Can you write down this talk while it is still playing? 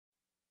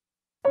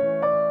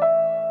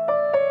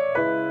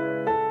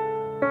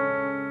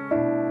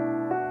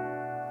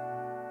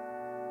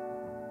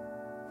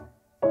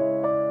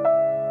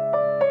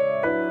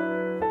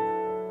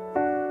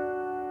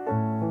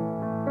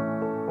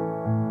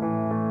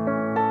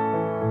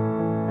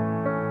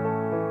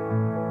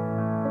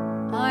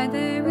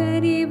there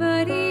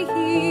anybody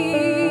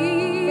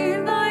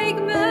here like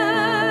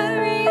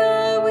Mary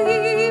a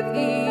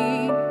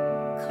weeping?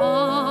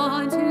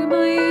 Come to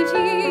my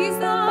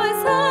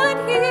Jesus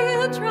and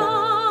he'll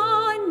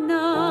draw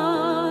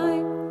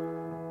nigh.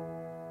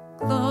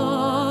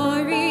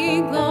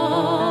 Glory,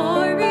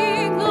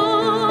 glory,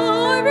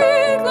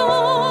 glory,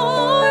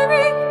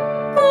 glory,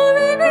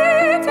 glory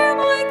be to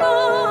my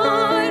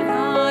God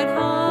on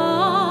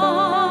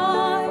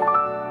high.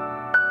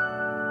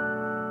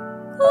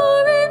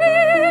 Glory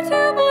be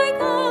to my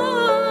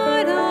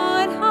God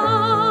on high.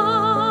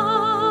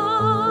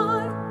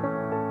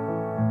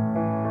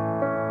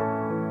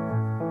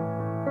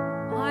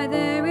 Are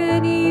there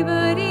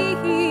anybody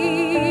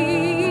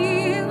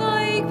here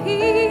like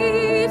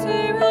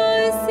Peter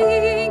a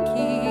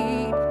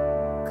sinking?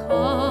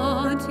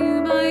 Come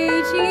to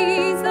my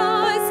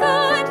Jesus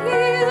and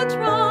he'll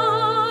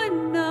draw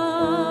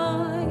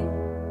nigh.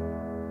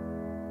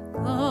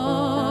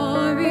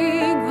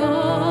 Glory,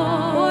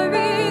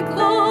 glory,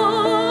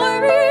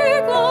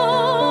 glory,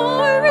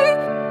 glory,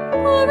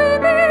 glory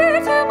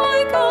be to my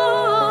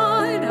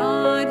God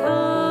on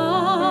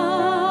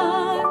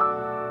high.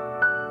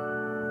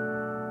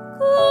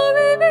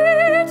 Glory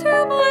be to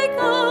my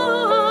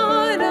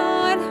God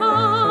on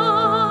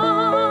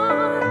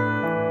high.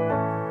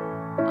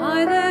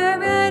 Are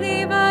there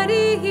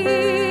anybody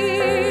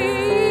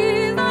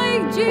here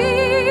like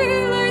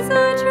jailers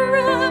a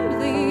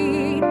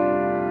trembling?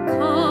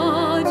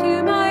 Call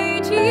to my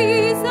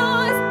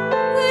Jesus,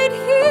 and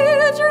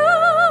he'll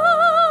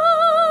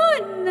draw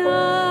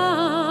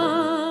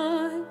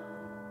nigh.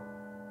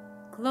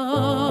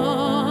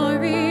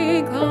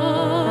 Glory,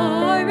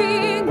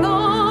 glory,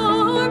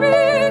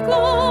 glory,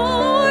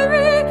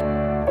 glory,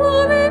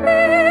 glory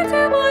be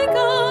to my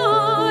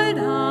God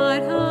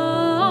on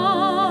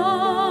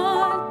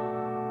high.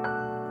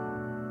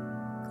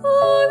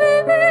 Glory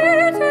be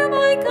to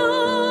my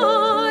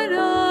God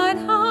on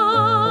high.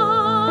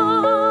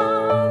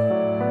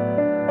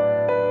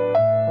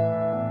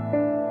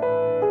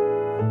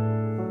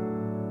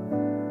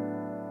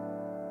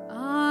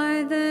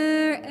 Are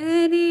there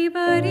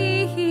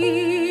anybody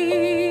here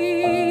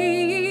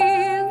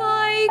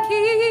like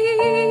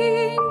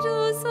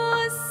angels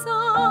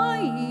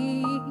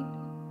a-sighing?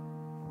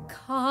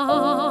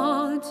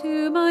 Call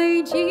to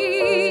my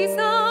Jesus,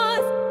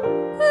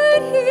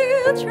 and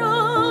he'll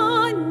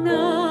draw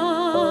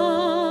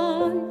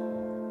nigh.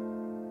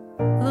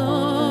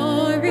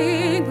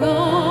 Glory,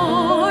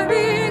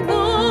 glory,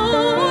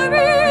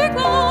 glory,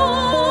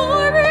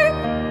 glory,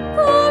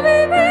 glory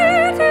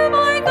be to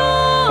my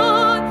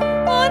God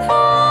on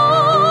high.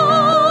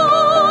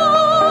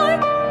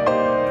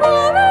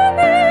 Glory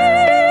be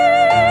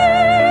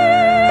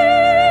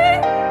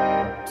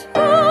to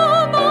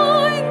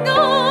my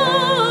God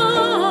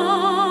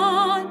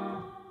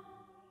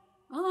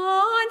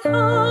on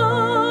high.